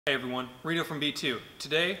Hey everyone, Reno from B2.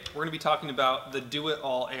 Today we're going to be talking about the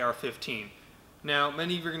Do-It-All AR-15. Now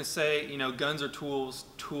many of you are going to say, you know, guns are tools,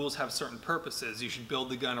 tools have certain purposes, you should build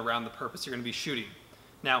the gun around the purpose you're going to be shooting.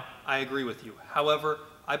 Now I agree with you, however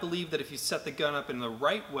I believe that if you set the gun up in the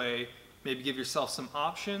right way, maybe give yourself some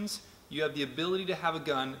options, you have the ability to have a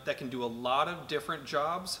gun that can do a lot of different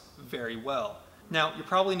jobs very well. Now you're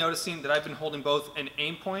probably noticing that I've been holding both an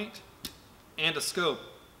aim point and a scope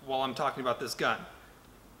while I'm talking about this gun.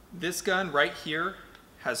 This gun right here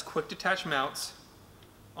has quick detach mounts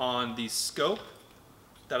on the scope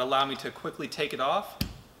that allow me to quickly take it off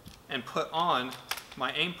and put on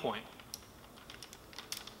my aim point.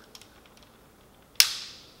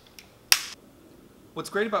 What's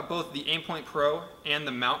great about both the Aimpoint Pro and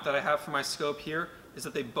the mount that I have for my scope here is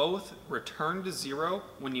that they both return to zero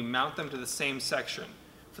when you mount them to the same section.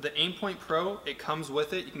 For the Aimpoint Pro, it comes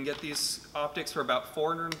with it. You can get these optics for about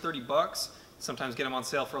 430 bucks. Sometimes get them on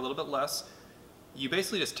sale for a little bit less. You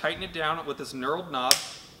basically just tighten it down with this knurled knob,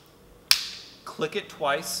 click it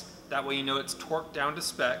twice, that way you know it's torqued down to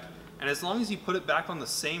spec, and as long as you put it back on the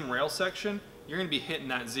same rail section, you're going to be hitting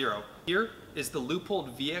that zero. Here is the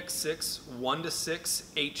Leupold VX6 1:6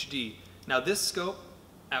 HD. Now this scope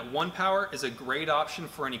at 1 power is a great option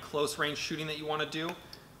for any close range shooting that you want to do,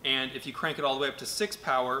 and if you crank it all the way up to 6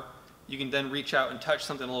 power, you can then reach out and touch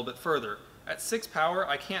something a little bit further. At 6 power,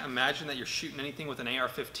 I can't imagine that you're shooting anything with an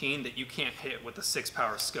AR-15 that you can't hit with a 6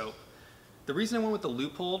 power scope. The reason I went with the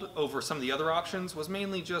Leupold over some of the other options was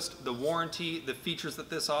mainly just the warranty, the features that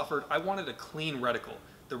this offered. I wanted a clean reticle.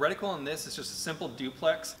 The reticle on this is just a simple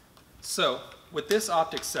duplex. So with this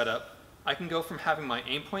optic setup, I can go from having my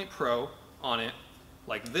Aimpoint Pro on it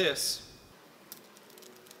like this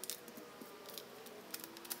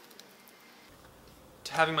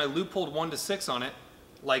to having my Leupold 1:6 on it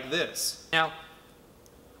like this. Now,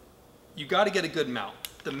 you got to get a good mount.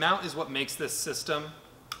 The mount is what makes this system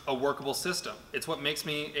a workable system. It's what makes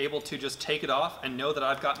me able to just take it off and know that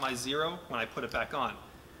I've got my zero when I put it back on.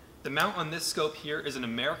 The mount on this scope here is an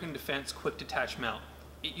American Defense quick detach mount.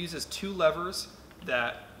 It uses 2 levers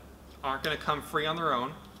that aren't going to come free on their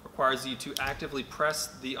own. Requires you to actively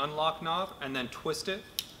press the unlock knob and then twist it.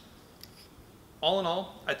 All in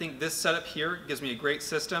all, I think this setup here gives me a great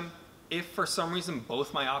system. If for some reason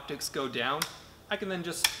both my optics go down, I can then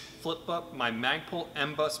just flip up my Magpul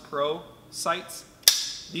M-Bus Pro sights.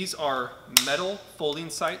 These are metal folding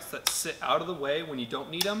sights that sit out of the way when you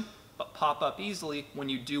don't need them, but pop up easily when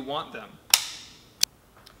you do want them.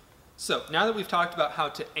 So now that we've talked about how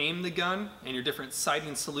to aim the gun and your different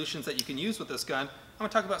sighting solutions that you can use with this gun, I'm going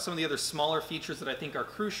to talk about some of the other smaller features that I think are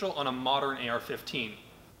crucial on a modern AR-15.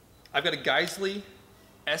 I've got a Geissele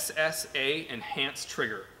SSA enhanced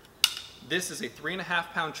trigger. This is a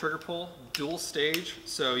 3.5 pound trigger pull, dual stage,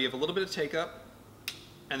 so you have a little bit of take up,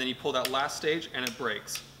 and then you pull that last stage and it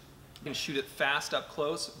breaks. You can shoot it fast up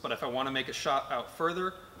close, but if I want to make a shot out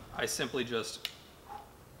further, I simply just,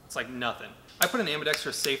 it's like nothing. I put an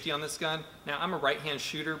ambidextrous safety on this gun. Now I'm a right-hand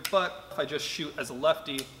shooter, but if I just shoot as a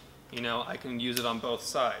lefty, you know, I can use it on both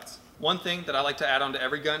sides. One thing that I like to add on to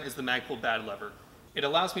every gun is the Magpul bad lever. It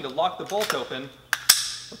allows me to lock the bolt open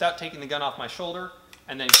without taking the gun off my shoulder,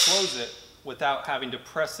 and then close it without having to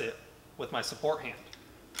press it with my support hand.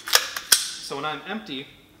 So when I'm empty,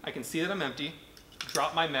 I can see that I'm empty,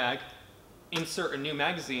 drop my mag, insert a new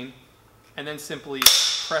magazine, and then simply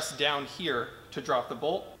press down here to drop the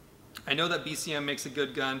bolt. I know that BCM makes a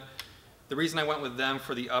good gun. The reason I went with them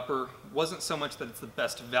for the upper wasn't so much that it's the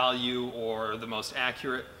best value or the most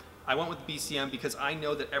accurate. I went with BCM because I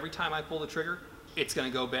know that every time I pull the trigger, it's going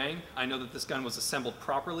to go bang. I know that this gun was assembled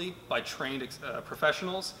properly by trained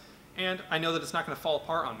professionals, and I know that it's not going to fall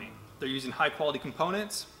apart on me. They're using high quality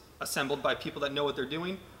components assembled by people that know what they're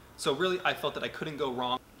doing, so really I felt that I couldn't go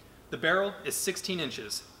wrong. The barrel is 16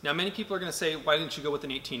 inches. Now many people are going to say, why didn't you go with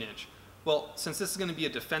an 18 inch? Well, since this is going to be a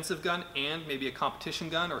defensive gun and maybe a competition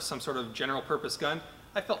gun or some sort of general purpose gun,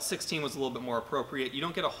 I felt 16 was a little bit more appropriate. You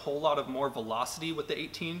don't get a whole lot of more velocity with the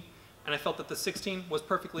 18. And I felt that the 16 was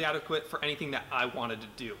perfectly adequate for anything that I wanted to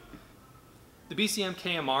do. The BCM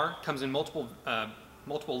KMR comes in multiple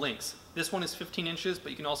lengths. This one is 15 inches, but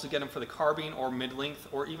you can also get them for the carbine or mid-length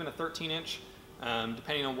or even a 13 inch,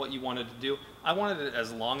 depending on what you wanted to do. I wanted it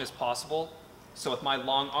as long as possible, so with my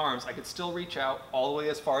long arms, I could still reach out all the way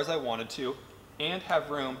as far as I wanted to and have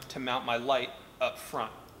room to mount my light up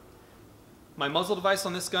front. My muzzle device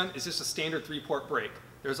on this gun is just a standard 3-port brake.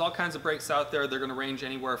 There's all kinds of brakes out there. They're going to range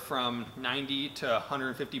anywhere from 90 to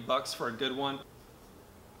 150 bucks for a good one.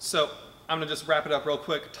 So I'm going to just wrap it up real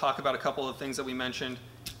quick, talk about a couple of things that we mentioned.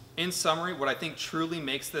 In summary, what I think truly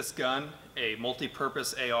makes this gun a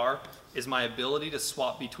multi-purpose AR is my ability to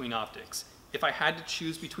swap between optics. If I had to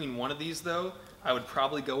choose between one of these though, I would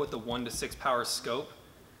probably go with the 1 to 6 power scope.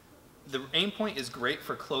 The aim point is great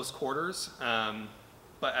for close quarters,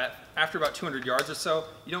 but after about 200 yards or so,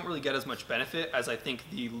 you don't really get as much benefit as I think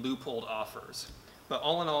the Leupold offers. But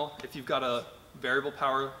all in all, if you've got a variable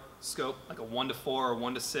power scope, like a 1 to 4 or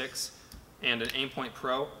 1 to 6, and an Aimpoint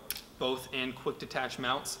Pro, both in quick detach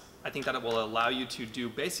mounts, I think that it will allow you to do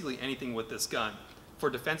basically anything with this gun. For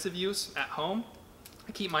defensive use at home,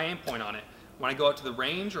 I keep my aim point on it. When I go out to the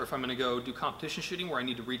range, or if I'm going to go do competition shooting where I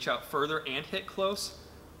need to reach out further and hit close,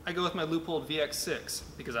 I go with my Leupold VX6,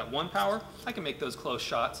 because at 1 power, I can make those close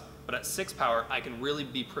shots, but at 6 power, I can really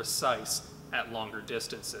be precise at longer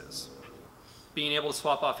distances. Being able to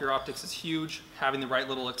swap off your optics is huge. Having the right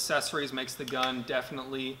little accessories makes the gun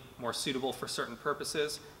definitely more suitable for certain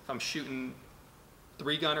purposes. If I'm shooting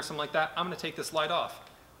 3-gun or something like that, I'm going to take this light off.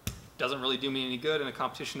 Doesn't really do me any good in a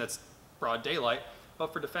competition that's broad daylight,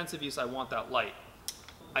 but for defensive use, I want that light.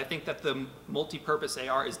 I think that the multi-purpose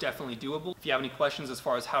AR is definitely doable. If you have any questions as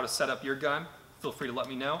far as how to set up your gun, feel free to let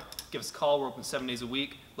me know. Give us a call. We're open 7 days a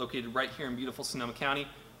week, located right here in beautiful Sonoma County.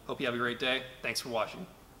 Hope you have a great day. Thanks for watching.